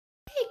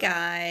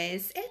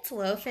Guys, it's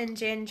Loaf and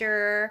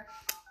Ginger.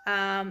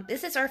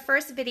 This is our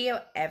first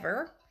video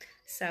ever.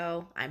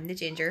 So I'm the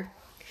Ginger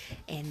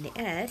and the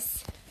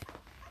S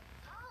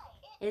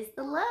is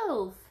the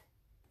Loaf.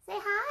 Say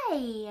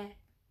hi.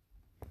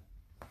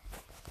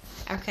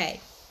 Okay,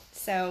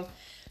 so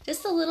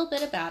just a little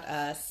bit about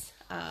us.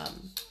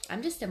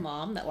 I'm just a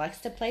mom that likes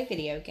to play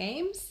video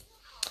games.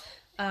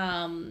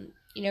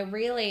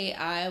 Really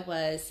I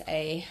was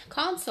a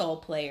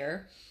console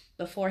player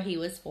before he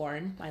was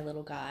born, my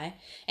little guy.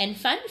 And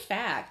fun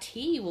fact,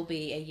 he will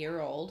be a year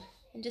old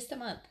in just a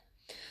month.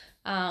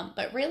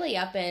 But really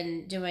I've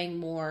been doing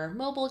more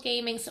mobile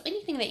gaming, so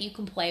anything that you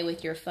can play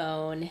with your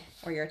phone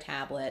or your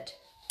tablet.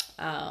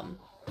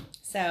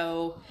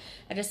 So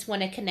I just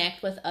want to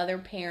connect with other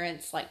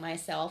parents like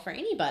myself or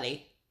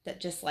anybody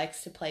that just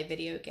likes to play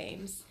video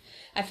games.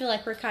 I feel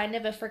like we're kind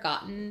of a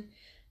forgotten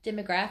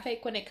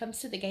demographic when it comes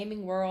to the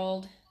gaming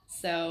world.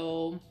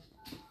 So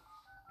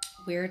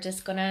we're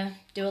just gonna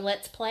do a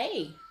let's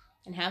play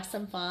and have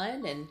some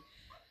fun and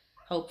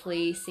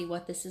hopefully see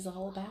what this is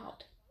all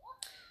about.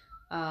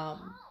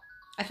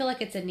 I feel like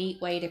it's a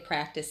neat way to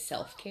practice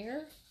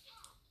self-care.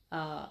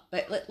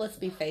 But let's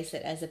face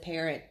it, as a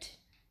parent,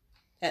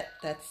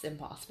 that's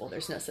impossible.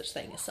 There's no such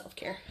thing as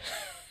self-care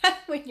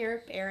when you're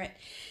a parent.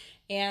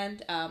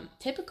 And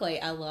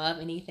typically I love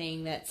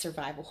anything that's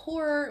survival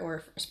horror or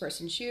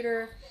first-person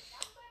shooter.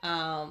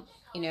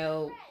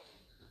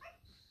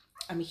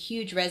 I'm a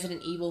huge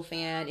Resident Evil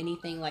fan.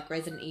 Anything like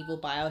Resident Evil,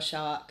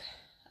 BioShock,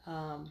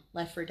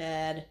 Left 4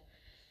 Dead.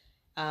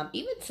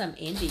 Even some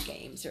indie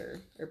games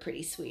are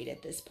pretty sweet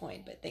at this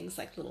point. But things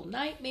like Little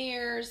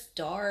Nightmares,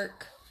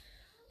 Dark.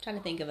 I'm trying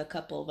to think of a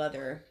couple of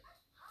other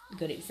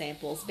good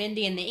examples.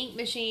 Bendy and the Ink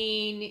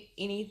Machine.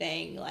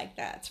 Anything like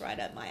that's right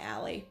up my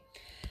alley.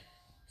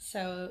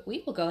 So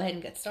we will go ahead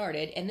and get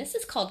started. And this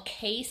is called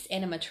Case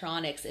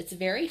Animatronics. It's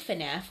very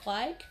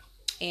FNAF-like.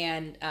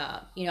 And,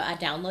 I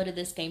downloaded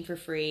this game for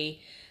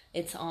free.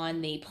 It's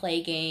on the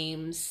Play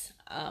Games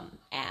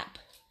app,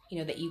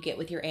 that you get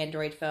with your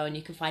Android phone.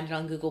 You can find it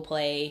on Google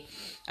Play.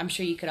 I'm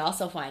sure you could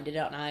also find it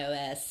on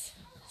iOS.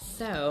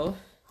 So,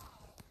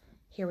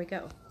 here we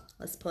go.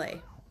 Let's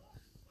play.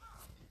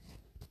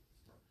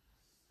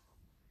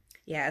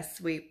 Yes,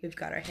 we've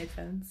got our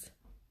headphones.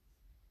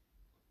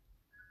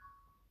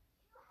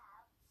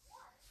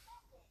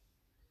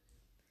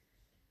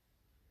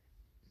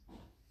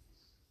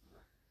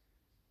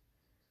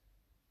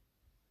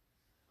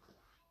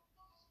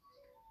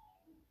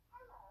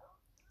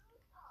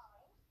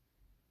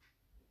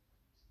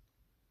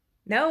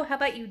 No, how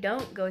about you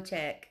don't go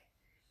check?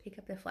 Pick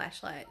up the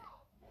flashlight,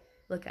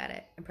 look at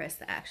it, and press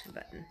the action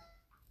button.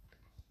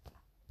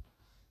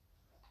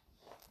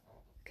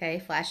 Okay,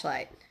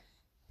 flashlight.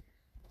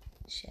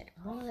 Shit,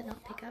 will it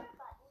not pick up?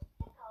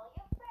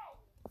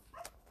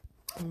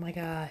 Oh my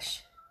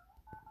gosh.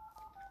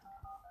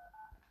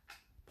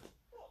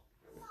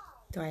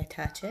 Do I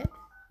touch it?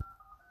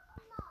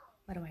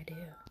 What do I do?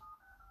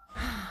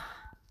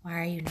 Why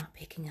are you not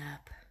picking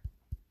up?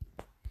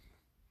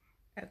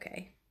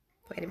 Okay.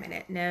 Wait a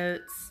minute.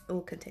 Notes.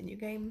 We'll continue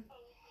game.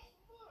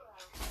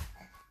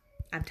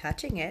 I'm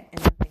touching it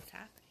and nothing's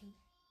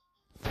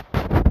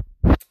happening.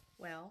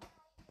 Well,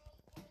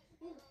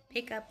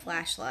 pick up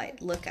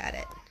flashlight, look at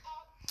it,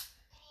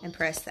 and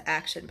press the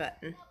action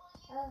button.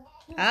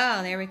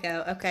 Oh, there we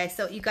go. Okay,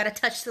 so you got to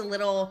touch the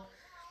little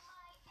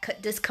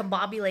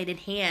discombobulated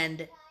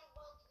hand.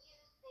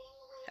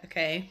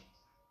 Okay.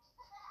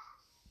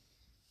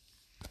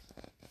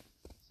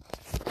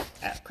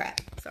 Oh,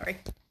 crap. Sorry.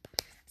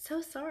 So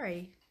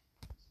sorry.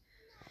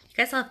 You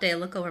guys will have to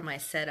look over my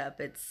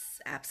setup. It's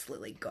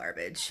absolutely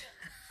garbage.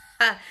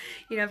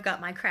 I've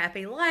got my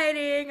crappy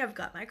lighting. I've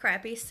got my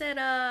crappy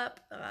setup.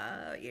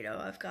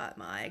 I've got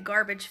my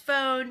garbage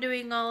phone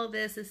doing all of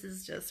this. This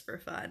is just for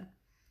fun.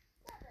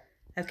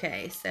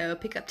 Okay, so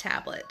pick up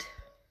tablet.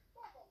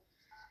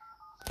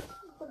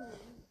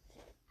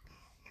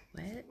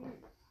 What?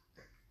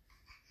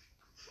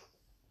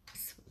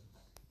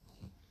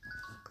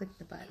 Click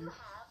the button.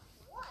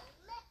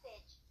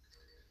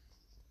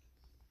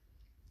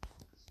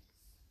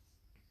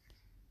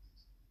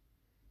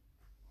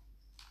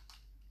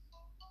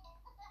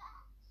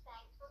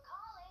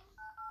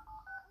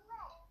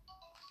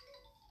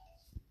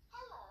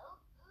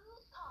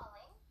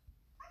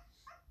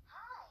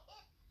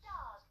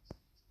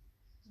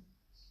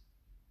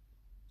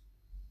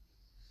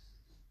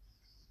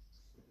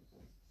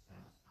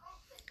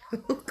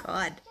 Oh,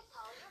 God.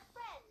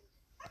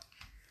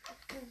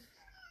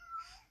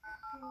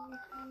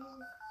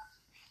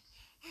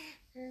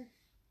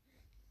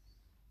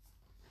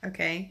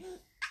 Okay.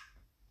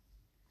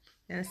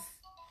 Yes.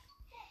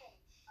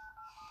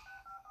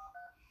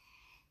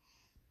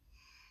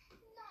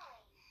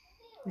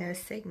 No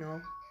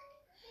signal.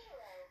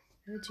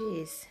 Oh,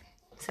 geez.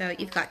 So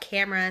you've got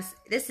cameras.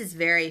 This is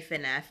very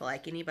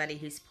FNAF-like. Anybody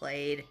who's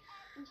played,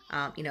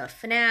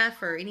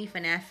 FNAF or any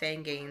FNAF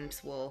fan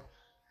games will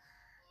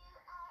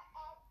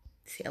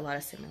see a lot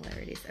of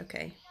similarities.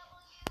 Okay.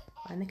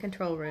 Find the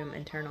control room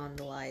and turn on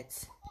the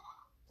lights.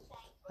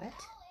 What?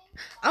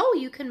 Oh,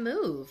 you can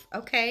move.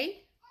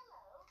 Okay.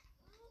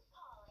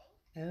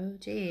 Oh,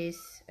 jeez.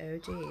 Oh,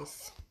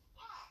 jeez.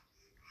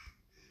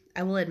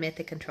 I will admit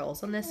the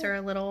controls on this are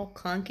a little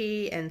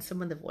clunky, and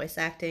some of the voice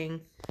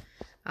acting,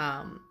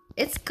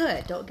 it's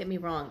good, don't get me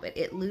wrong, but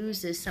it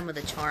loses some of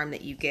the charm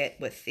that you get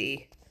with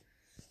the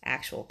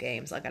actual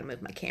games. I gotta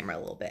move my camera a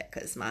little bit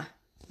because my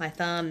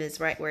thumb is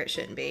right where it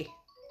shouldn't be.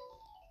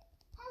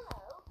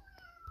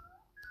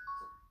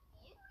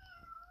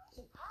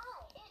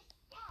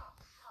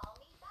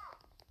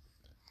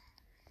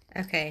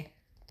 Okay,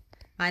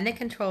 find the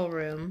control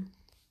room.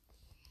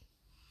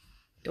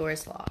 Door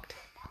is locked.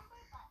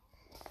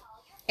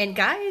 And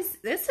guys,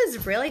 this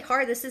is really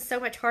hard. This is so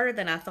much harder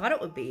than I thought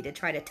it would be to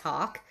try to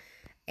talk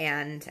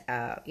and,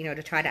 you know,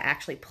 to try to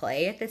actually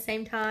play at the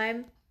same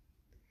time.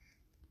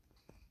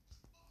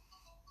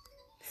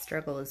 The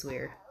struggle is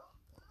weird.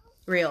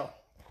 Real.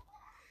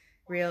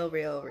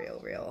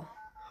 Real.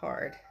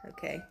 Hard.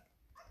 Okay.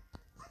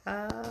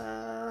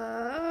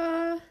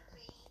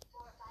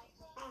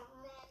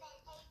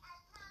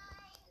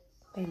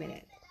 Wait a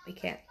minute. We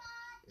can't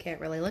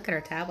really look at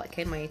our tablet,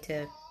 can we,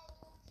 to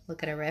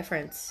look at a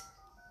reference?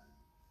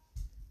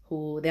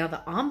 Ooh, now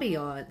the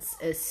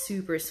ambiance is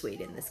super sweet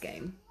in this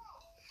game.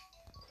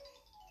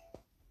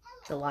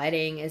 The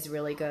lighting is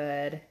really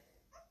good.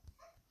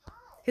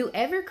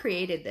 Whoever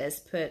created this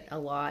put a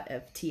lot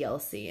of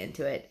TLC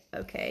into it.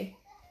 Okay.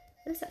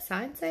 What does that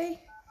sign say?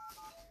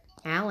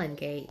 Allen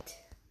Gate.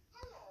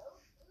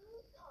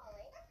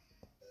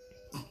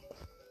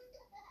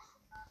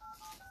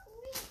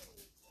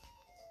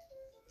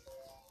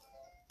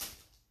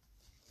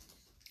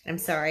 I'm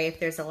sorry if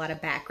there's a lot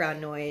of background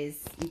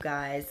noise, you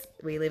guys.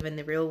 We live in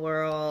the real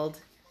world.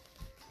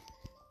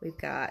 We've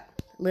got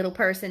little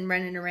person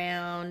running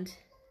around.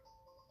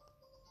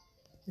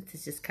 This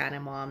is just kind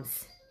of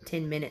Mom's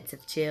 10 minutes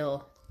of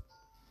chill.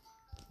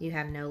 You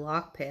have no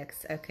lock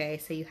picks. Okay,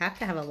 so you have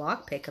to have a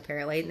lock pick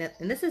apparently.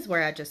 And this is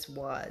where I just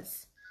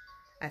was.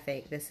 I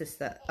think this is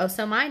the... Oh,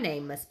 so my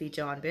name must be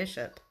John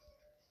Bishop.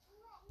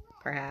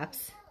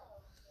 Perhaps.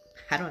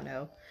 I don't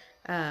know.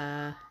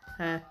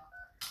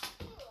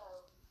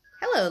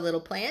 Hello,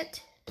 little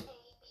plant.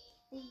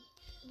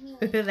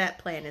 That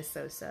plant is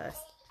so sus.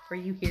 Were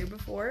you here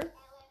before?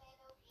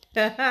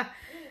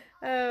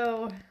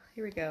 Oh,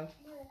 here we go.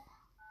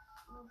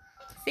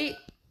 See,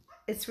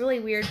 it's really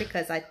weird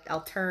because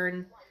I'll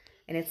turn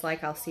and it's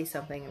like I'll see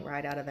something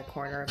right out of the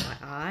corner of my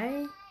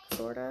eye,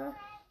 sort of.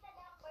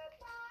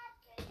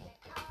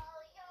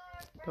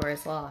 Door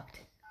is locked.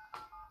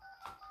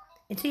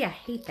 And see, I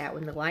hate that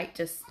when the light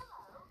just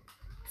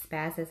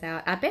spazzes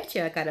out. I bet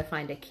you I gotta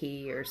find a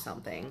key or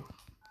something.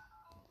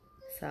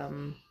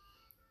 What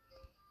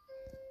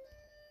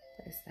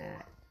is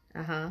that?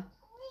 Uh-huh.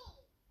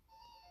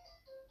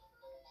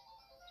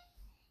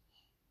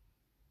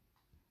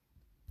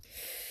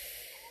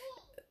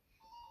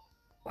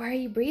 Why are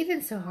you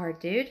breathing so hard,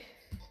 dude?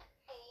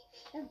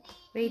 Oh,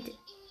 wait.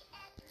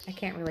 I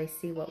can't really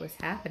see what was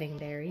happening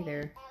there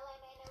either.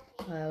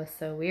 Oh, that was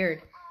so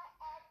weird.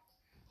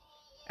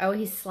 Oh,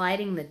 he's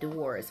sliding the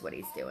door is what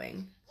he's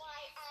doing.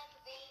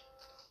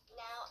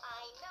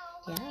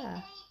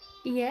 Yeah.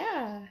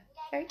 Yeah.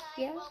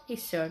 Yeah.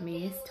 He's showing me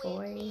his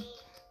toy.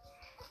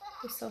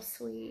 You're so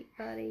sweet,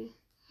 buddy.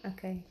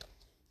 Okay.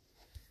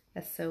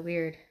 That's so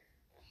weird.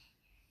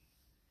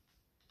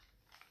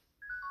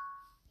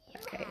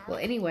 Okay, well,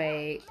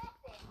 anyway.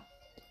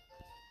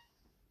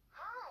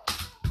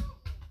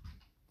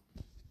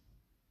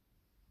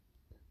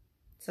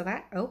 So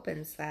that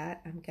opens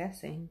that, I'm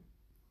guessing.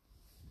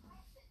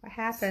 What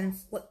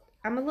happens? Look,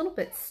 I'm a little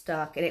bit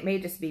stuck, and it may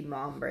just be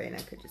mom brain.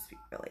 I could just be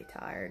really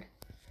tired.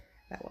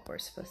 Is that what we're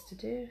supposed to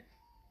do?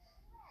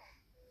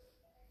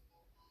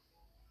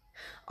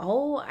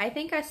 Oh, I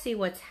think I see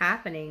what's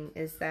happening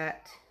is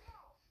that...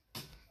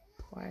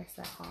 Why is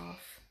that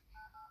off?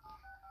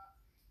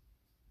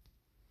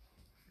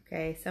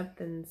 Okay,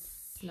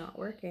 something's not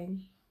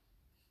working.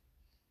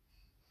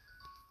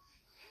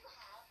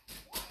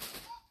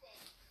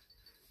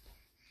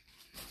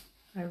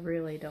 I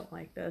really don't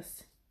like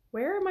this.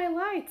 Where are my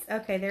lights?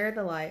 Okay, there are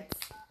the lights.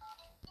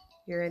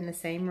 You're in the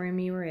same room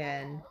you were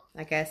in.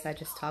 I guess I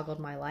just toggled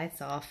my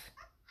lights off.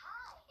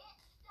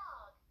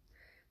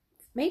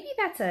 Maybe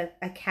that's a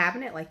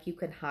cabinet, like you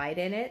can hide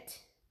in it.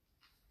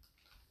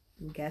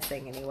 I'm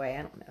guessing anyway.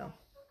 I don't know.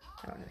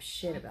 I don't know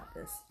shit about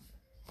this.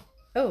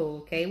 Oh,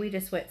 okay. We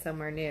just went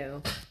somewhere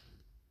new.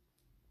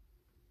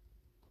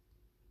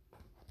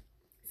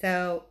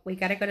 So we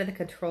got to go to the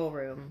control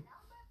room.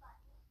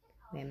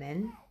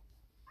 Women.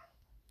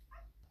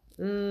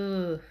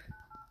 Ooh.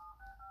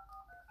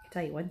 I can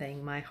tell you one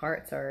thing. My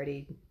heart's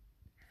already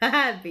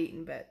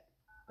beaten, but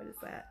what is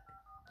that?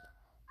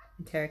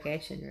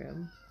 Interrogation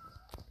room.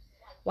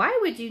 Why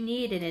would you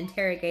need an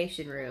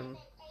interrogation room?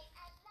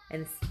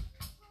 And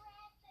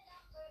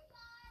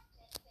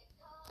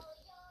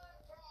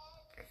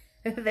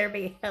there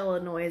be hella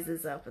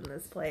noises up in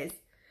this place.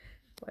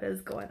 What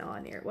is going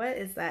on here? What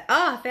is that?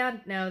 Oh, I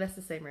found... No, that's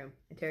the same room.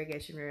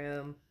 Interrogation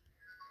room.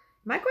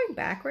 Am I going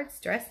backwards?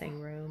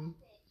 Dressing room.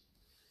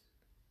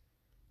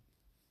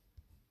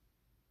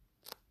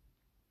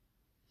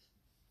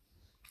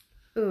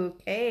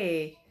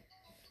 Okay.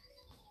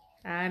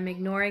 I'm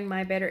ignoring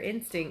my better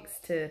instincts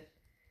to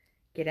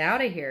get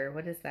out of here.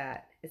 What is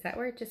that? Is that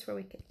where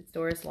we can, the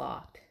door is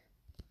locked?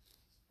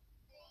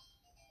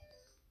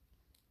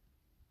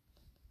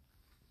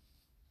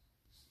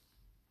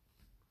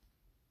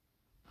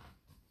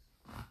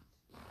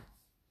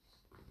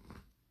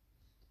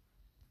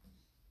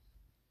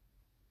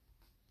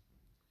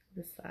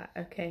 What is that?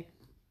 Okay.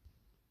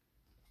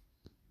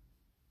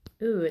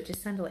 Ooh, it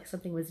just sounded like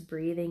something was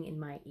breathing in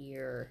my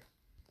ear.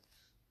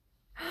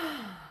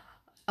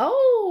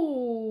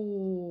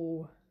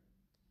 Oh!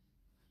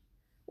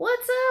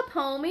 What's up,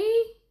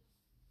 homie?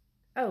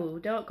 Oh,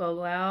 don't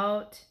go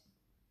out.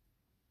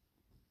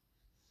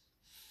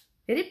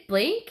 Did it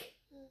blink?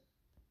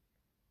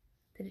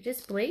 Did it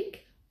just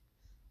blink?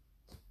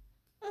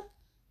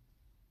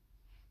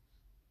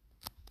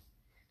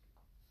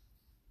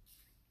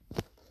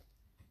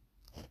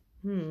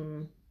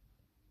 All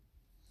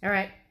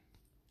right.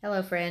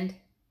 Hello, friend.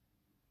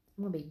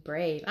 I'm gonna be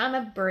brave. I'm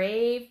a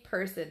brave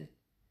person.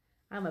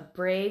 I'm a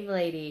brave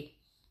lady.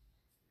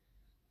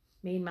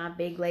 Me and my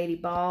big lady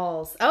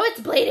balls. Oh, it's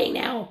bleeding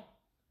now.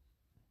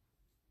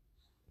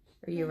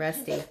 Are you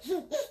rusty?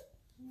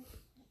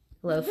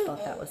 Loaf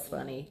thought that was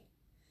funny.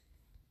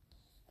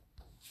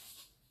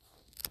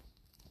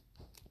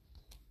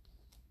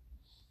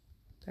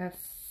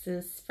 This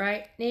is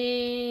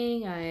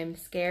frightening. I'm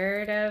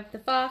scared of the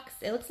fox.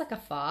 It looks like a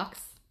fox.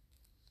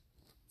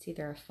 It's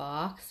either a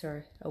fox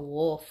or a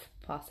wolf,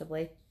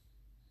 possibly.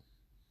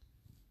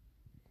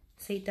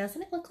 See,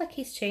 doesn't it look like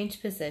he's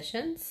changed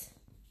positions?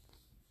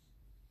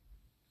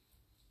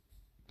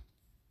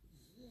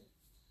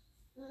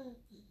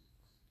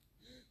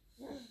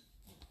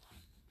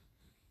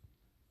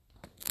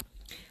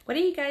 What do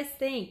you guys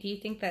think? Do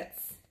you think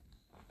that's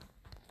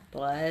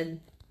blood,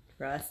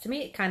 rust? To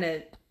me, it kind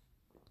of,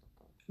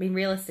 I mean,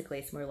 realistically,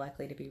 it's more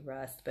likely to be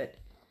rust, but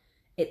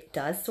it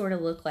does sort of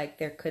look like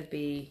there could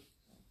be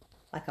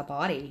like a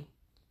body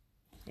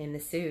in the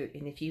suit.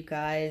 And if you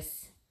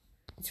guys,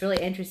 it's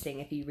really interesting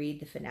if you read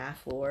the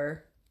FNAF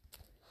lore,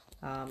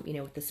 you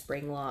know, with the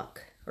spring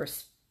lock, or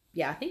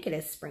yeah, I think it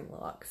is spring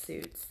lock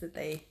suits that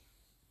they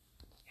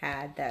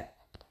had that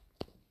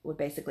would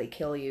basically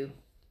kill you.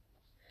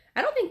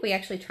 I don't think we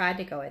actually tried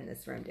to go in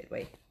this room, did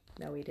we?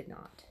 No, we did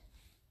not.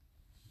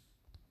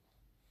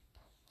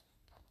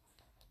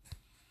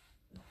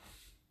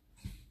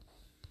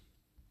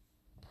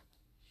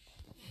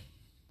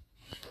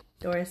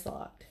 Door is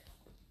locked.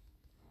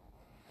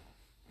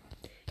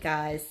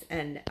 Guys,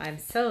 and I'm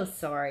so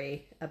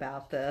sorry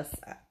about this.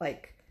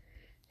 Like,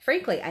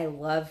 frankly, I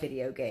love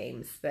video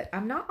games, but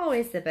I'm not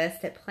always the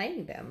best at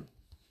playing them.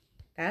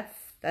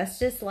 That's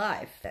just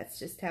life. That's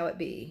just how it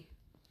be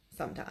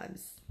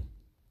sometimes.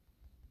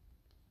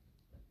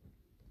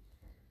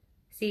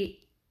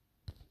 See,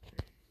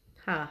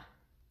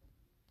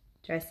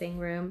 dressing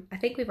room. I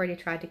think we've already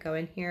tried to go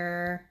in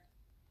here.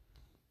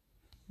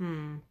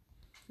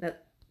 No.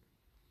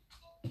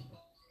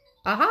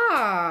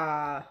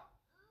 Aha!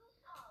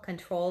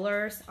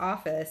 Controller's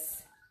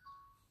office.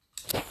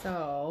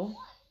 So,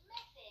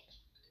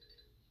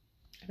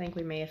 I think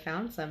we may have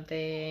found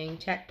something.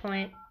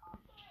 Checkpoint.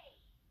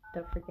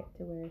 Don't forget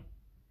to wear.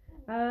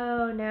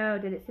 Oh no,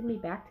 did it send me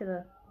back to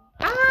the...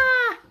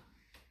 Ah!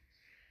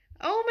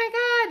 Oh my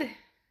god!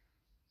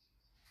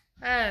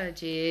 Oh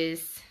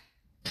jeez.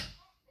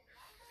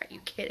 Are you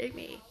kidding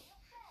me?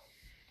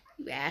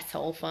 You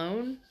asshole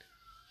phone.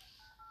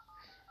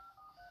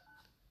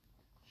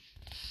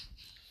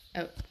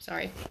 Oh,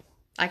 sorry.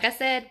 Like I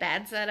said,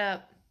 bad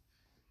setup.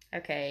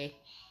 Okay.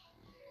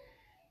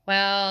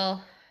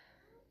 Well,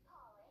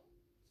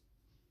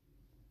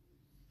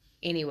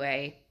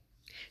 anyway.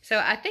 So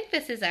I think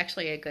this is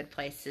actually a good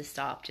place to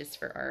stop just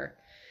for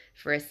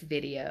this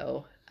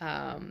video.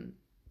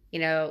 You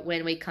know,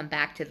 when we come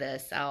back to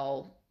this,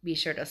 I'll be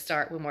sure to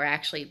start when we're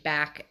actually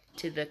back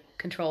to the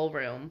control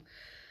room.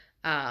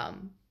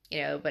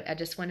 You know, but I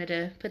just wanted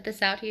to put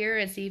this out here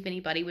and see if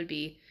anybody would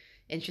be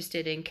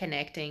interested in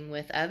connecting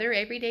with other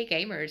everyday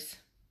gamers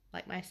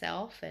like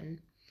myself, and,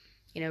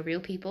 you know, real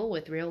people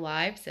with real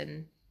lives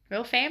and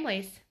real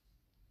families.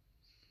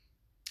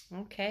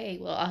 Okay,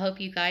 well, I hope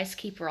you guys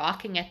keep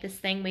rocking at this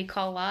thing we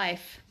call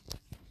life.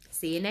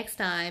 See you next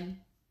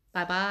time.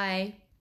 Bye-bye.